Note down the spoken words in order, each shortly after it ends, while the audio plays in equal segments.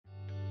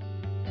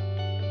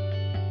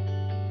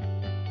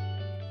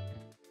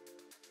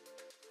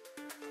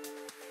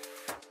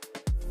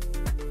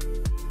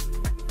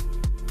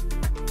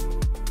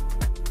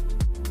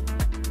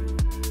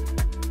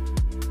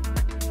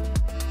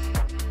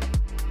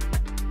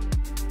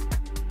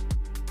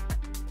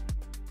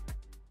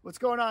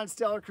going on,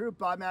 Stellar Crew?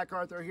 Bob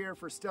MacArthur here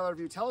for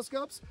Stellarvue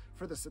Telescopes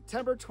for the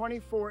September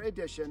 24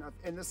 edition of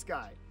In the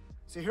Sky.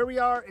 So here we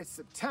are, it's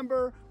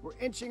September, we're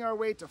inching our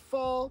way to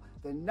fall,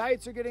 the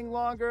nights are getting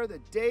longer, the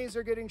days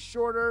are getting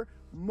shorter,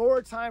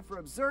 more time for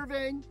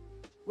observing.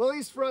 Well, at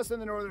least for us in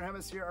the Northern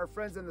Hemisphere, our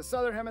friends in the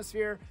Southern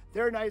Hemisphere,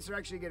 their nights are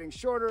actually getting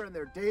shorter and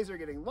their days are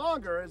getting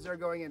longer as they're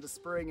going into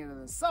spring and in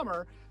the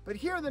summer. But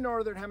here in the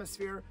Northern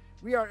Hemisphere,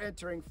 we are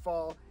entering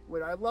fall.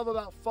 What I love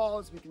about fall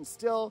is we can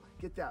still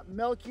get that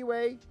Milky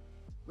Way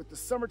with the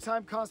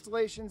summertime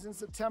constellations in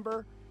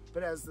September.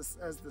 But as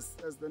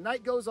the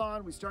night goes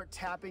on, we start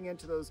tapping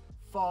into those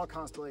fall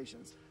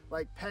constellations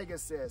like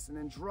Pegasus and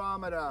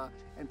Andromeda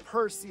and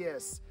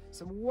Perseus,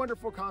 some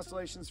wonderful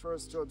constellations for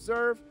us to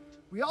observe.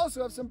 We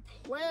also have some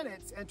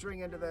planets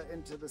entering into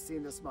the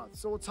scene this month,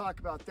 so we'll talk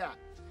about that.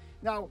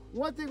 Now,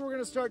 one thing we're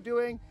going to start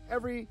doing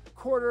every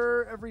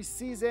quarter, every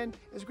season,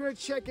 is we're going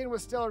to check in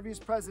with Stellarvue's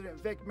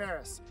president, Vic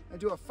Maris, and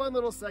do a fun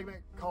little segment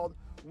called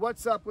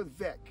What's Up with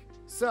Vic.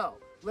 So,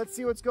 let's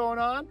see what's going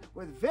on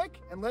with Vic,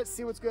 and let's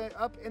see what's going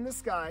up in the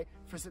sky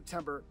for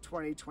September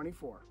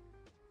 2024.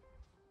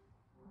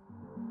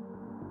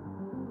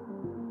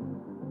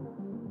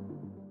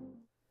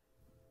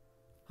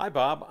 Hi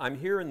Bob, I'm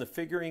here in the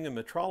Figuring and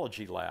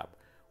Metrology Lab.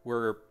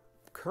 We're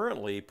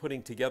currently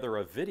putting together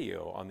a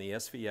video on the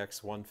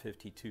SVX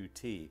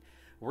 152T.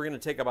 We're going to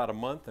take about a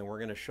month and we're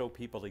going to show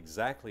people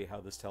exactly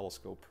how this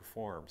telescope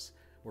performs.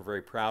 We're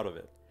very proud of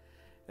it.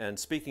 And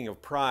speaking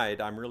of pride,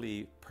 I'm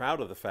really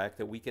proud of the fact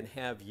that we can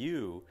have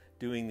you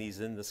doing these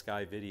in the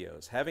sky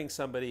videos. Having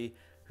somebody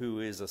who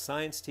is a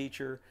science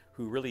teacher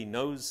who really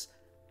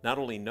not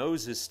only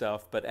knows his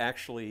stuff, but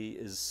actually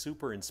is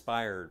super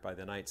inspired by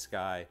the night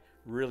sky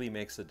really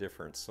makes a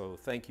difference. So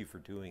thank you for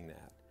doing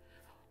that.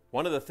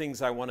 One of the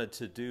things I wanted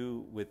to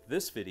do with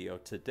this video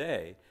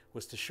today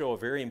was to show a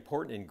very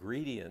important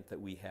ingredient that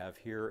we have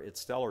here at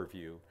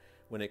Stellarvue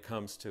when it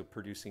comes to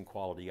producing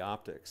quality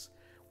optics.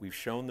 We've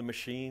shown the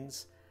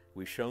machines,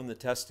 we've shown the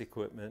test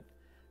equipment,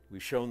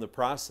 we've shown the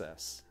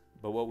process,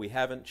 but what we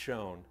haven't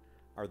shown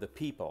are the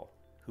people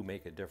who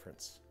make a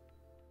difference.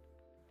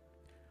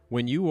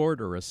 When you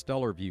order a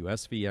Stellarvue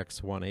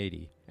SVX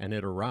 180 and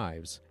it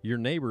arrives, your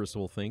neighbors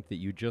will think that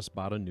you just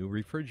bought a new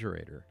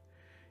refrigerator.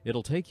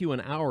 It'll take you an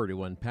hour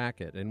to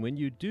unpack it, and when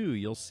you do,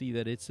 you'll see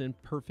that it's in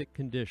perfect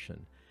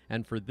condition.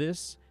 And for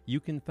this, you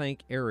can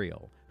thank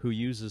Ariel, who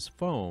uses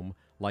foam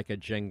like a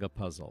Jenga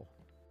puzzle.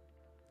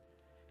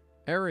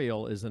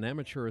 Ariel is an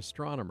amateur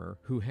astronomer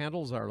who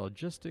handles our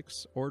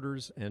logistics,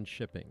 orders, and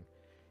shipping.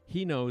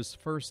 He knows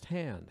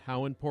firsthand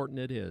how important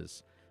it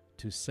is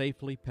to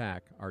safely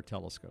pack our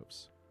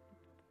telescopes.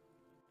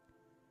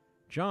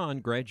 John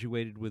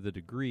graduated with a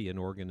degree in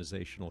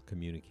organizational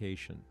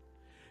communication.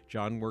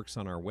 John works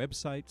on our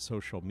website,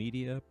 social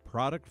media,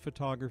 product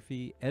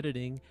photography,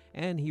 editing,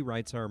 and he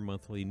writes our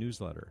monthly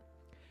newsletter.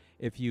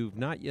 If you've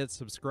not yet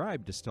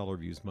subscribed to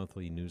Stellarvue's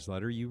monthly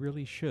newsletter, you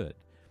really should.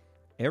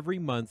 Every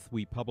month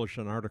we publish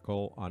an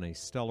article on a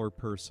stellar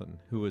person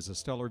who is a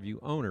Stellarvue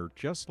owner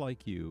just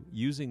like you,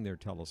 using their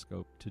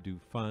telescope to do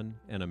fun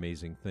and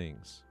amazing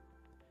things.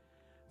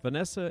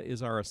 Vanessa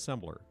is our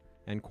assembler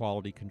and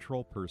quality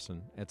control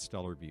person at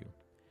Stellarvue.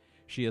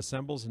 She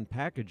assembles and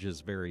packages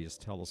various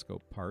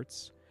telescope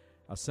parts,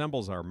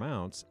 assembles our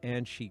mounts,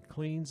 and she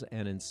cleans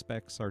and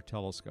inspects our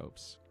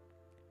telescopes.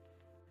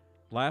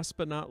 Last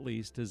but not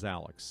least is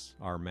Alex,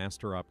 our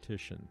master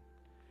optician.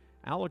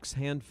 Alex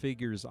hand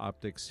figures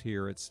optics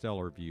here at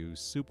Stellarvue,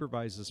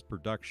 supervises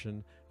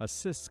production,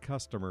 assists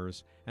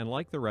customers, and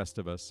like the rest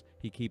of us,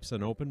 he keeps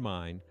an open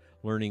mind,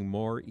 learning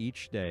more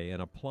each day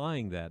and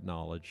applying that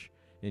knowledge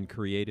in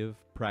creative,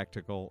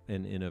 practical,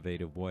 and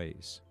innovative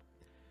ways.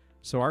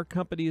 So our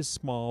company is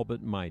small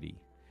but mighty,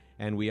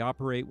 and we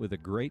operate with a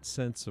great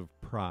sense of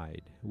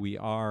pride. We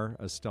are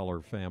a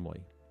stellar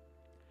family.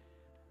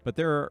 But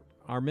there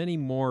are many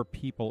more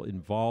people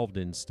involved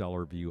in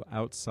Stellarvue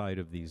outside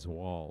of these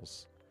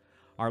walls.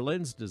 Our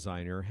lens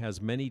designer has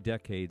many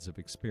decades of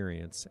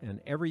experience, and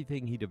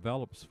everything he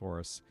develops for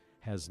us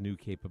has new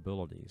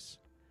capabilities.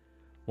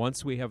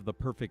 Once we have the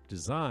perfect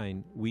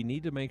design, we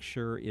need to make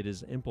sure it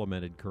is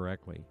implemented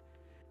correctly.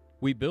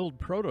 We build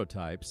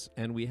prototypes,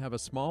 and we have a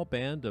small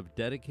band of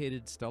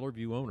dedicated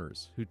Stellarvue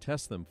owners who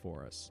test them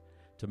for us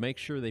to make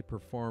sure they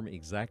perform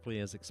exactly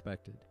as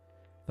expected.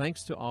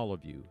 Thanks to all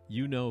of you.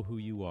 You know who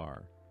you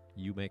are.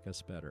 You make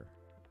us better.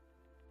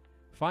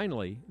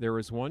 Finally, there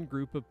is one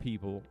group of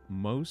people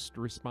most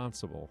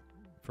responsible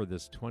for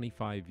this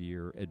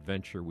 25-year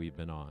adventure we've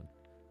been on: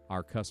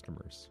 our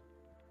customers.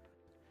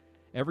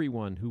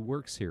 Everyone who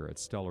works here at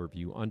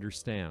Stellarvue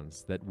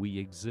understands that we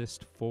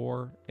exist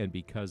for and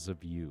because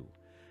of you.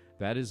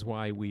 That is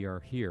why we are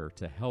here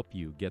to help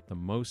you get the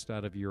most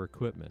out of your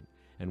equipment,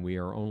 and we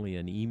are only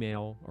an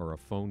email or a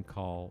phone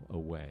call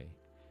away.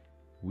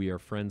 We are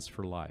friends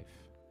for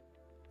life.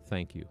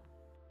 Thank you.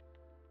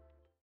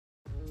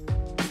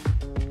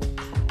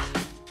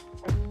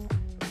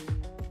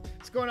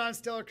 What's going on,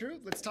 Stellar Crew?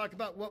 Let's talk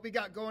about what we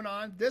got going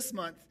on this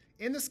month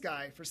in the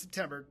sky for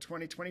September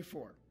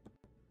 2024.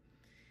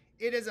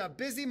 it is a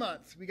busy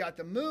month. We got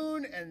the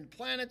moon and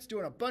planets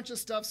doing a bunch of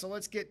stuff, so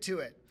let's get to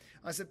it.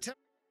 On September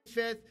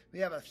 5th, we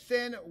have a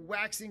thin,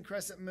 waxing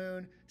crescent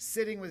moon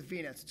sitting with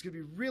Venus. It's going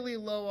to be really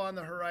low on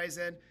the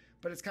horizon,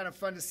 but it's kind of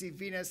fun to see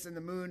Venus and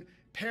the moon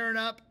pairing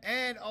up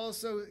and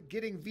also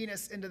getting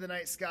Venus into the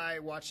night sky,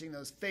 watching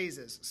those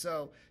phases.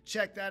 So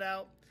check that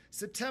out.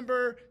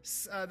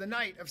 The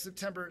night of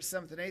September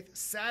 7th and 8th,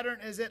 Saturn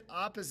is at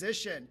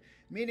opposition,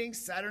 meaning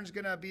Saturn's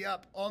going to be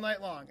up all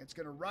night long. It's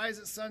going to rise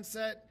at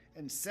sunset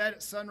and set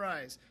at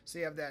sunrise. So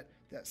you have that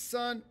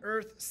Sun,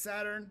 Earth,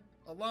 Saturn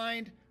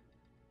aligned.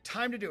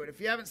 Time to do it. If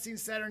you haven't seen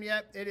Saturn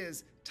yet, it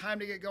is time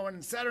to get going.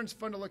 And Saturn's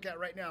fun to look at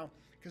right now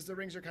because the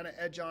rings are kind of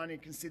edge on and you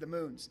can see the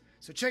moons.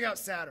 So check out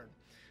Saturn.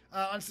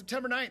 On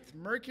September 9th,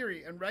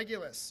 Mercury and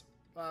Regulus,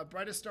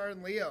 brightest star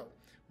in Leo,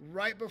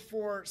 right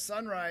before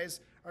sunrise,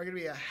 are going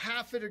to be a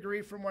half a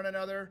degree from one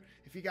another.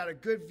 If you got a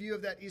good view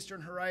of that eastern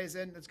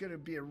horizon, it's going to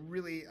be a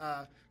really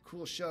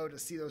cool show to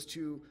see those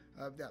two,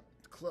 that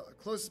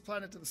closest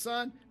planet to the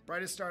sun,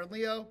 brightest star in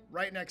Leo,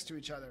 right next to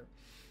each other.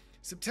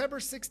 September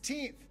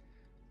 16th,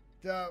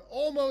 the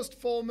almost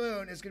full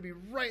moon is going to be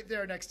right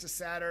there next to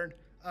Saturn.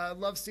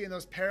 Love seeing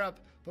those pair up.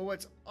 But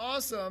what's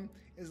awesome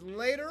is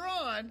later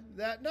on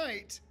that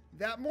night,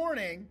 that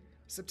morning,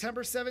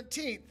 September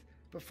 17th,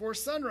 before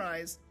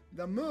sunrise,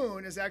 the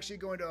moon is actually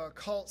going to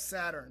occult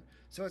Saturn.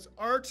 So it's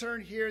our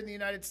turn here in the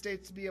United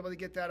States to be able to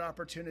get that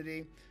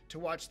opportunity to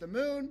watch the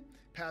moon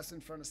pass in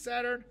front of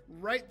Saturn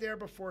right there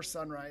before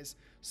sunrise.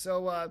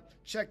 So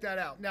check that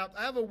out. Now,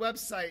 I have a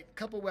website, a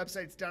couple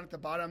websites down at the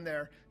bottom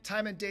there,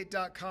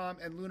 timeanddate.com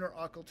and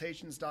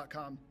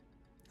lunaroccultations.com.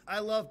 I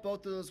love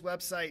both of those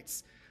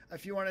websites.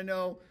 If you want to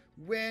know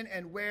when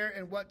and where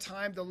and what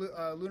time the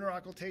lunar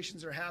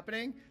occultations are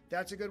happening,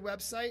 that's a good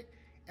website.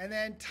 And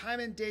then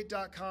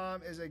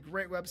timeanddate.com is a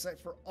great website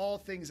for all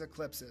things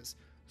eclipses.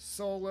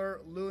 Solar,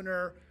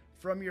 lunar,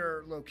 from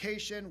your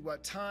location,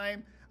 what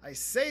time. I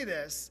say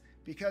this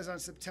because on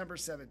September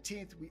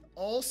 17th, we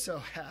also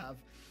have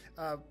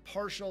a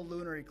partial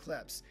lunar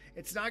eclipse.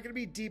 It's not going to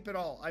be deep at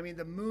all. I mean,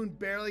 the moon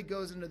barely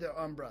goes into the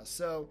umbra.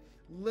 So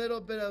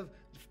little bit of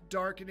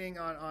darkening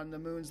on the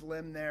moon's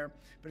limb there.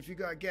 But if you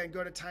go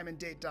to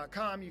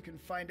timeanddate.com, you can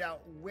find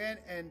out when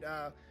and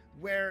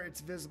where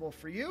it's visible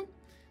for you.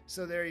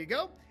 So there you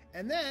go.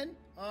 And then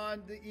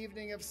on the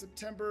evening of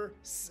September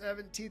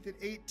 17th and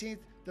 18th,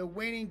 the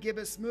waning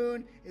gibbous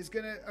moon is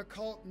going to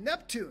occult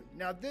Neptune.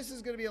 Now, this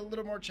is going to be a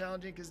little more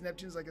challenging because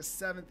Neptune is like a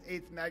 7th,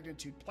 8th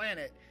magnitude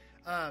planet.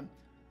 But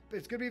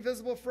it's going to be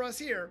visible for us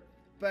here.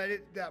 But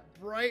that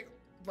bright,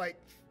 like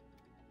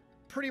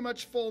pretty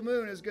much full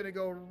moon is going to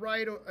go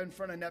right in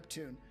front of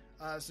Neptune.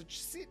 So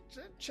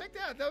check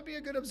that. That would be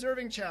a good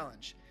observing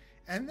challenge.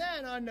 And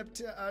then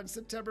on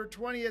September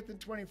 20th and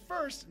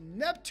 21st,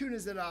 Neptune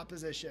is in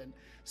opposition.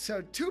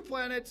 So 2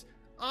 planets,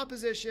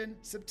 opposition,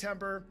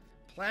 September.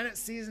 Planet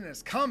season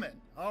is coming.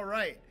 All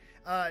right.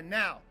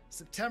 Now,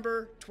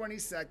 September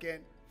 22nd,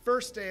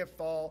 first day of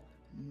fall,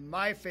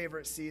 my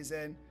favorite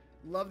season.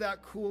 Love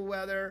that cool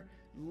weather.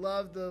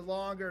 Love the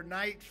longer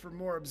night for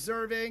more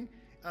observing.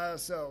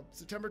 So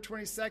September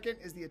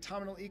 22nd is the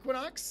autumnal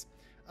equinox.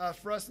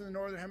 For us in the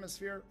northern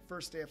hemisphere,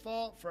 first day of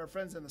fall. For our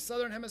friends in the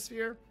southern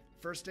hemisphere,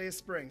 first day of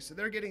spring. So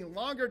they're getting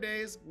longer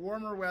days,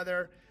 warmer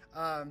weather.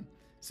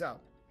 So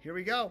here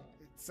we go.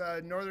 It's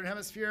northern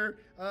hemisphere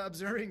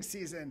observing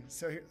season.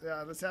 So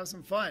let's have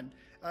some fun.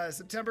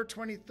 September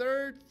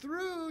 23rd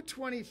through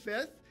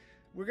 25th,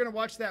 we're going to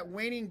watch that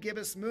waning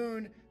gibbous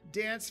moon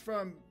dance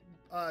from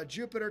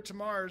Jupiter to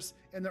Mars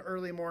in the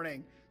early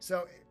morning.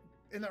 So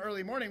in the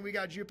early morning, we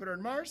got Jupiter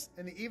and Mars.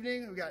 In the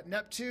evening, we got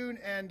Neptune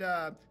and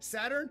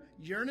Saturn.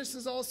 Uranus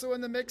is also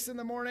in the mix in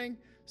the morning.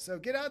 So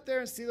get out there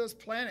and see those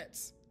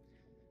planets.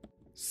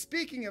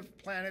 Speaking of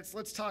planets,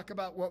 let's talk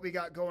about what we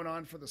got going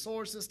on for the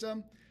solar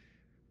system.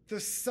 The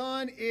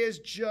sun is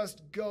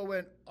just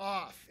going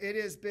off. It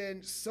has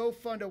been so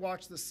fun to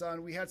watch the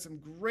sun. We had some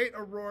great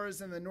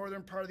auroras in the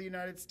northern part of the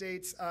United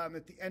States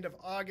at the end of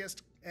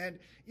August and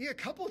a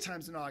couple of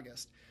times in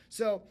August.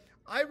 So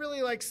I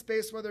really like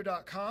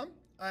spaceweather.com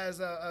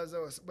as a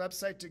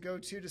website to go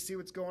to see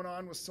what's going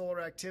on with solar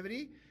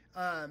activity.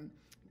 Find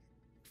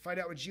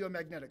out what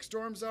geomagnetic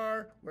storms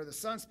are, where the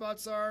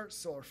sunspots are,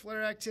 solar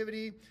flare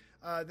activity.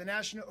 The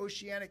National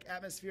Oceanic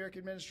Atmospheric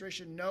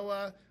Administration,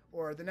 NOAA,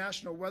 or the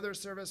National Weather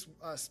Service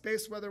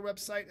Space Weather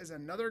website is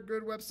another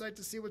good website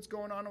to see what's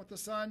going on with the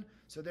sun.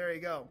 So there you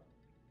go.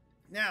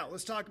 Now,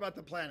 let's talk about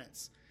the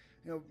planets.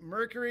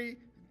 Mercury,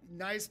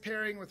 nice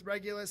pairing with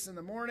Regulus in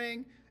the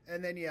morning.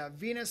 And then you have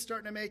Venus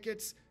starting to make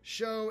its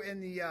show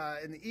in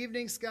the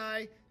evening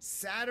sky.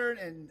 Saturn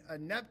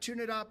and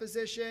Neptune at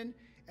opposition.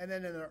 And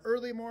then in the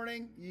early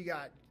morning, you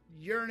got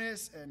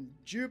Uranus and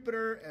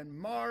Jupiter and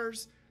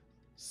Mars.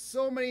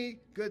 So many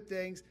good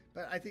things,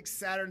 but I think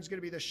Saturn's going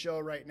to be the show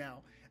right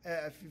now.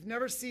 If you've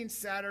never seen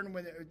Saturn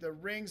when the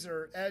rings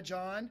are edge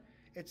on,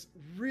 it's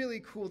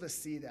really cool to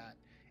see that.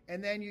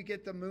 And then you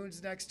get the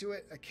moons next to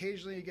it.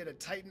 Occasionally you get a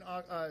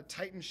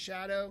Titan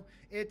shadow.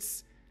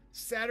 It's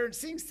Saturn.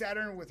 Seeing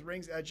Saturn with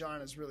rings edge on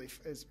is really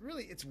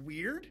it's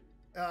weird,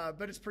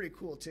 but it's pretty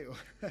cool too.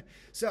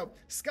 So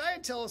Sky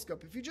and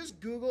Telescope, if you just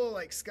Google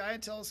like Sky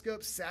and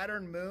Telescope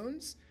Saturn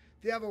moons,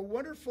 they have a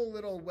wonderful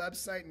little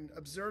website and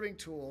observing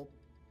tool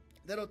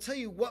that'll tell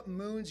you what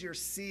moons you're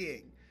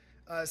seeing.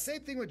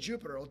 Same thing with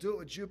Jupiter. I'll do it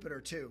with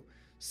Jupiter too.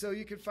 So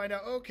you can find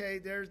out, okay,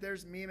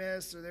 there's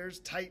Mimas or there's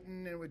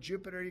Titan, and with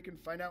Jupiter you can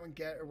find out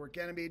where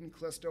Ganymede and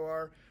Callisto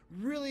are.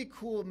 Really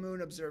cool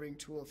moon observing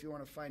tool if you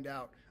want to find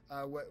out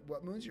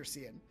what moons you're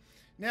seeing.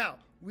 Now,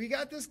 we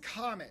got this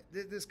comet.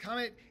 This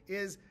comet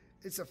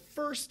it's a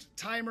first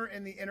timer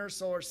in the inner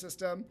solar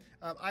system.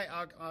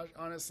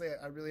 Honestly,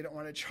 I really don't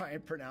want to try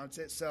and pronounce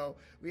it. So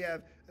we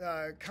have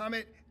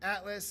Comet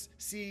Atlas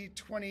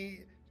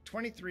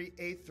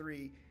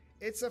C23A3.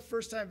 It's a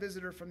first time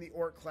visitor from the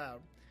Oort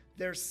cloud.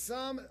 There's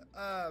some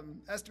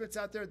estimates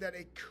out there that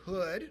it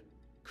could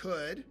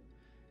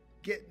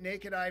get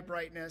naked eye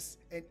brightness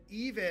and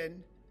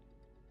even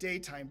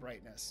daytime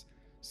brightness.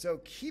 So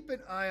keep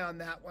an eye on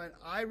that one.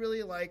 I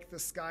really like the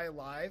sky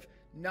live,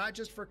 not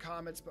just for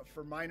comets, but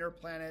for minor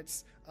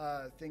planets,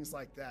 things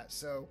like that.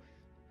 So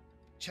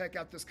check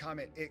out this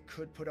comet. It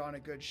could put on a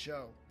good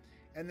show.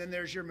 And then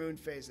there's your moon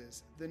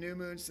phases. The new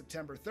moon,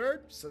 September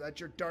 3rd. So that's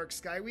your dark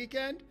sky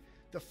weekend.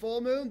 The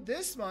full moon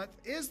this month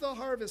is the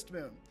harvest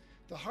moon.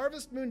 The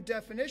harvest moon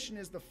definition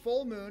is the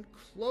full moon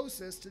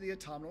closest to the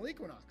autumnal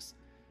equinox.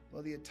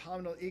 Well, the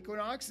autumnal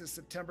equinox is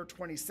September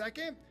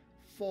 22nd.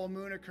 Full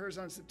moon occurs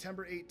on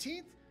September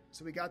 18th.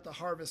 So we got the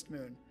harvest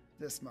moon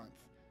this month.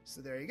 So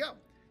there you go.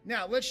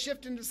 Now let's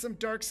shift into some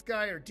dark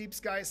sky or deep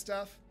sky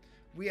stuff.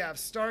 We have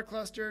star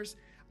clusters.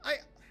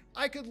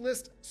 I could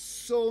list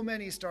so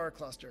many star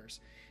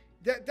clusters.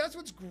 That's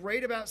what's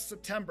great about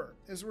September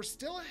is we're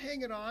still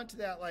hanging on to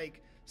that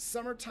like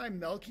summertime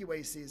Milky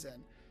Way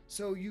season.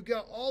 So you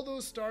got all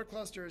those star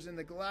clusters in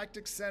the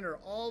galactic center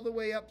all the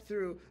way up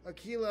through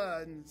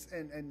Aquila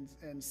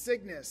and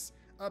Cygnus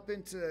up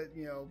into,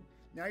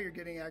 now you're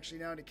getting actually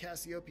now into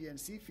Cassiopeia and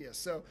Cepheus.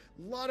 So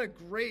a lot of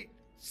great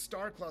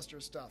star cluster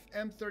stuff.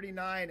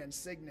 M39 and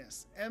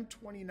Cygnus,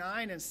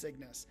 M29 and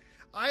Cygnus.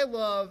 I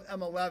love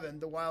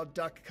M11, the wild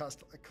duck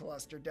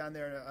cluster down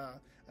there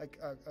in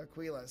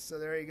Aquila. So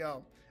there you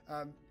go.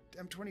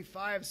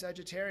 M25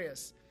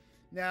 Sagittarius.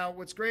 Now,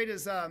 what's great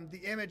is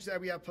the image that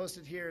we have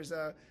posted here is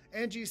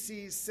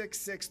NGC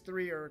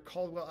 663 or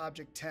Caldwell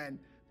Object 10.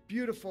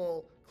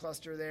 Beautiful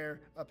cluster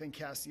there up in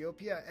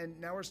Cassiopeia. And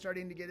now we're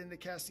starting to get into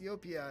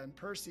Cassiopeia and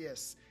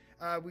Perseus.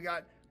 We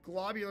got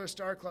globular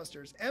star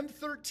clusters.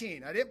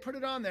 M13, I didn't put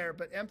it on there,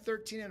 but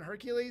M13 and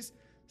Hercules,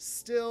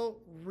 still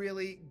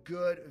really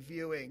good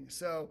viewing.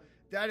 So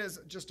that is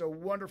just a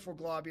wonderful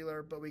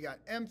globular, but we got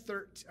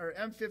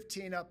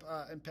M15 up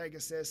in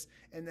Pegasus,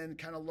 and then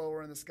kind of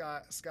lower in the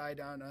sky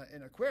down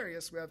in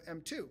Aquarius, we have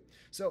M2.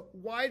 So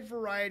wide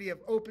variety of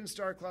open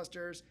star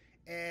clusters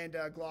and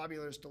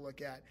globulars to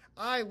look at.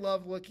 I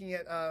love looking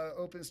at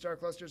open star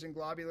clusters and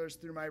globulars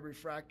through my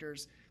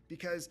refractors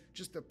because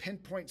just the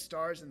pinpoint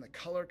stars and the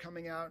color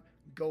coming out,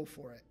 go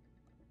for it.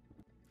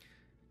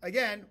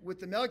 Again, with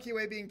the Milky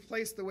Way being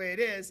placed the way it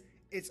is,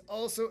 it's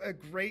also a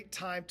great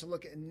time to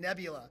look at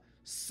nebula.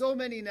 So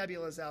many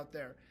nebulas out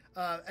there.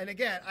 And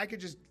again, I could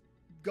just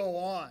go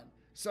on.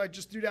 So I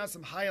just threw down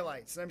some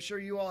highlights. And I'm sure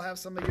you all have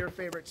some of your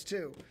favorites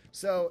too.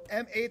 So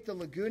M8, the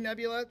Lagoon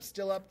Nebula,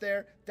 still up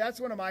there. That's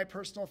one of my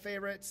personal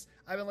favorites.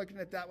 I've been looking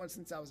at that one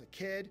since I was a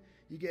kid.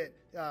 You get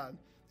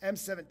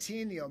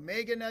M17, the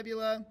Omega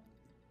Nebula.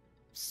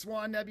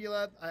 Swan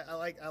Nebula, I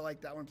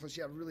like that one. Plus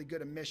you have really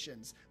good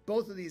emissions.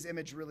 Both of these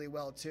image really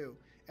well too.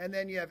 And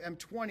then you have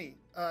M20,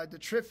 the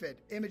Trifid,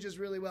 images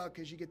really well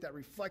because you get that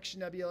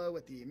reflection nebula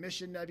with the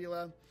emission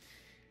nebula.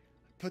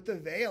 Put the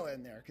Veil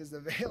in there because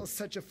the Veil is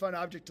such a fun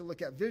object to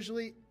look at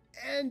visually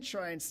and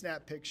try and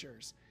snap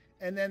pictures.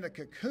 And then the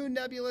Cocoon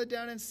Nebula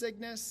down in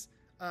Cygnus.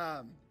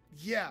 I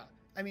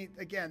mean,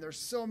 again, there's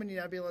so many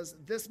nebulas.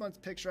 This month's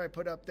picture I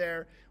put up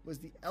there was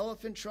the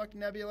Elephant Truck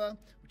Nebula,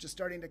 which is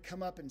starting to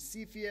come up in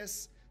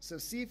Cepheus. So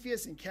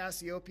Cepheus and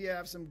Cassiopeia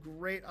have some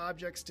great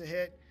objects to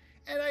hit.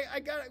 And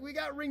we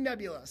got Ring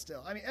Nebula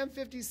still. I mean,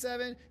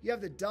 M57, you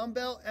have the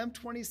Dumbbell,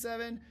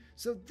 M27.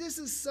 So this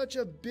is such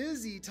a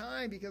busy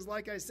time because,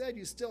 like I said,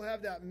 you still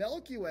have that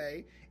Milky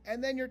Way,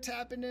 and then you're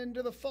tapping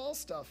into the fall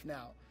stuff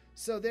now.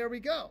 So there we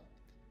go.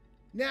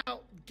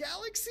 Now,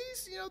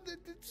 galaxies,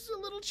 it's a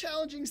little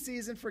challenging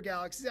season for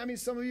galaxies. I mean,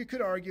 some of you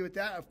could argue with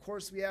that. Of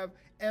course, we have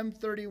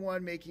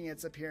M31 making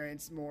its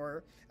appearance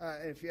more.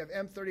 And if you have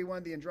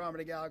M31, the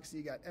Andromeda Galaxy,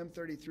 you got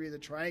M33, the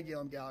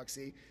Triangulum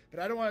Galaxy.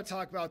 But I don't want to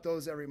talk about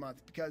those every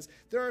month because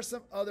there are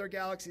some other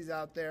galaxies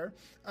out there.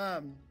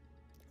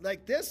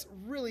 Like this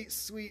really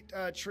sweet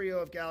trio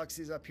of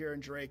galaxies up here in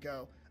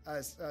Draco,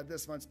 as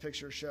this month's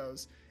picture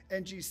shows.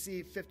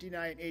 NGC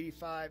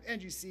 5985,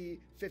 NGC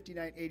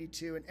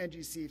 5982, and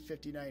NGC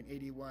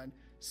 5981.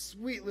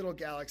 Sweet little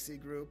galaxy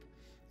group.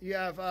 You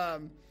have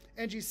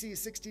NGC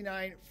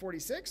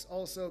 6946,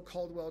 also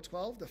Caldwell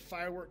 12, the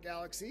Firework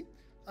Galaxy.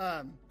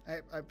 I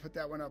put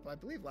that one up, I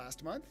believe,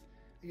 last month.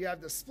 You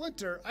have the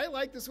Splinter. I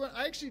like this one.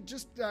 I actually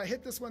just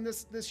hit this one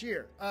this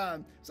year.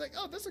 It's like,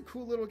 oh, that's a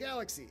cool little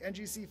galaxy.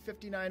 NGC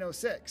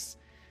 5906.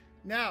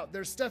 Now,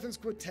 there's Stephan's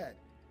Quintet.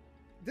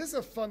 This is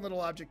a fun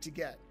little object to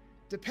get.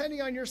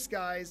 Depending on your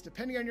skies,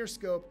 depending on your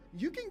scope,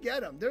 you can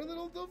get them. They're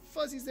little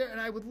fuzzies there,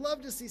 and I would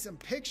love to see some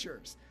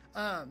pictures.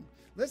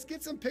 Let's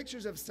get some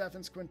pictures of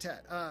Stephan's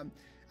Quintet.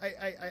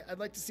 I'd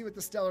like to see what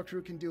the Stellar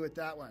crew can do with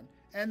that one.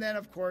 And then,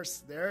 of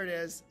course, there it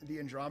is, the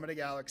Andromeda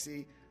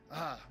Galaxy.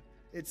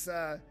 It's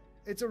a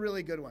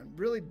really good one.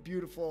 Really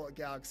beautiful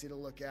galaxy to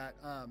look at.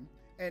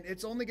 And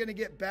it's only going to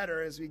get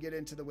better as we get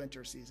into the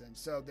winter season.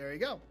 So there you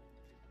go.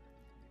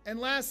 And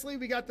lastly,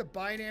 we got the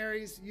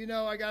binaries. You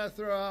know I got to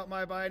throw out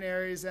my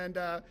binaries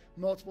and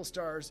multiple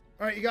stars.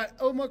 All right, you got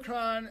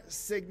Omicron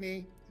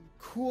Cygni.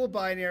 Cool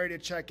binary to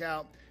check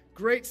out.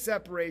 Great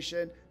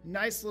separation.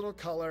 Nice little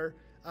color.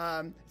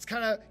 It's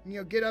kind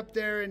of, get up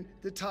there in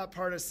the top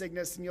part of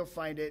Cygnus and you'll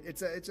find it.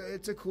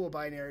 It's a cool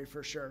binary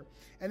for sure.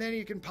 And then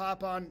you can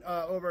pop on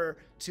over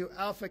to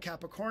Alpha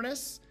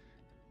Capricornus.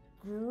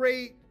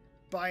 Great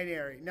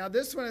binary. Now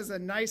this one is a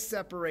nice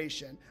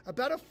separation,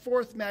 about a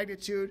 4th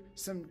magnitude,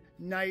 some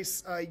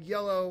nice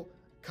yellow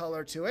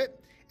color to it.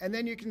 And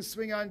then you can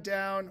swing on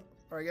down,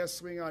 or I guess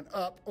swing on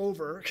up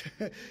over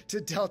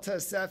to Delta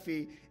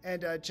Cephei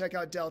and check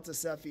out Delta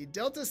Cephei.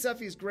 Delta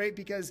Cephei is great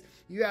because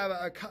you have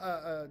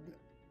a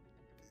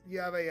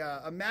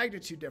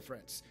magnitude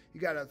difference. You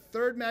got a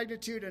 3rd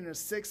magnitude and a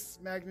 6th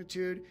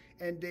magnitude,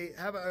 and they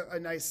have a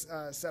nice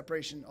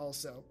separation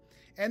also.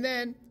 And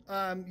then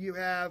you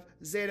have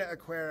Zeta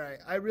Aquarii.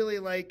 I really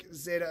like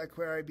Zeta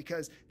Aquarii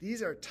because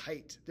these are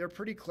tight. They're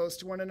pretty close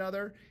to one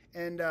another,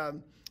 and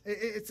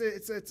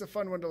it's a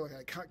fun one to look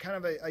at.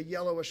 Kind of a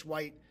yellowish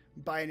white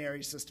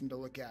binary system to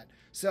look at.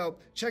 So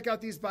check out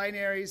these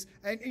binaries,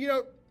 and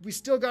we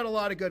still got a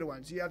lot of good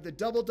ones. You have the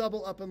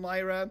double up in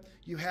Lyra.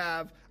 You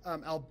have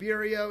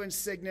Alberio and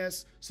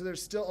Cygnus. So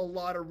there's still a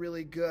lot of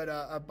really good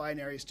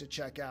binaries to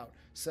check out.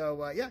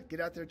 So yeah, get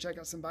out there and check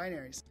out some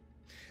binaries.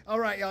 All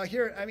right, y'all,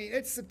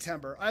 it's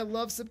September. I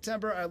love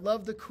September. I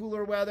love the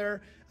cooler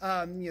weather.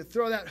 You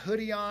throw that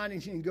hoodie on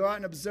and you can go out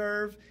and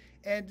observe,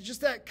 and just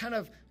that kind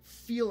of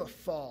feel of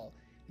fall.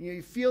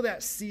 You feel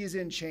that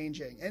season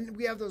changing. And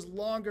we have those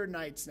longer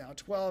nights now,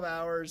 12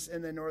 hours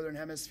in the Northern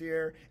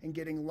Hemisphere and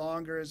getting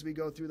longer as we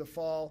go through the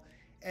fall.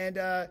 And,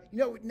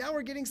 now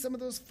we're getting some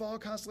of those fall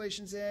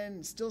constellations in,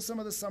 and still some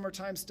of the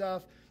summertime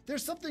stuff.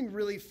 There's something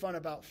really fun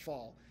about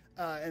fall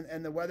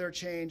and the weather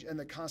change and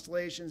the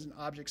constellations and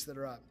objects that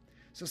are up.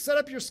 So set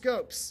up your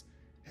scopes,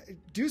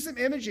 do some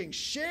imaging,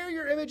 share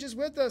your images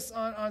with us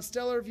on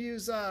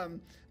Stellarvue's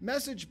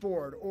message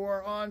board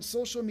or on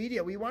social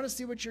media. We want to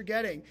see what you're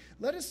getting.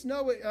 Let us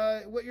know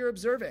what you're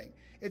observing.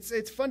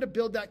 It's fun to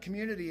build that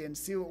community and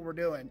see what we're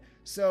doing.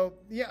 So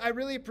yeah, I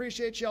really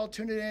appreciate y'all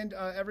tuning in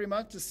every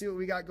month to see what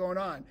we got going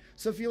on.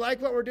 So if you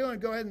like what we're doing,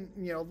 go ahead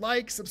and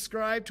like,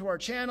 subscribe to our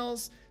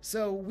channels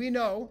so we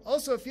know.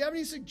 Also, if you have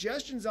any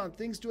suggestions on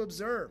things to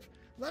observe,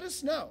 let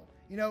us know.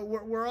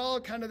 We're all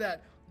kind of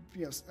that,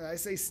 I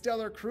say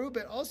stellar crew,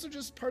 but also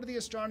just part of the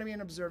astronomy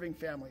and observing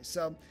family.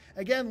 So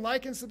again,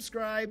 like and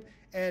subscribe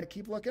and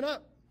keep looking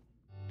up.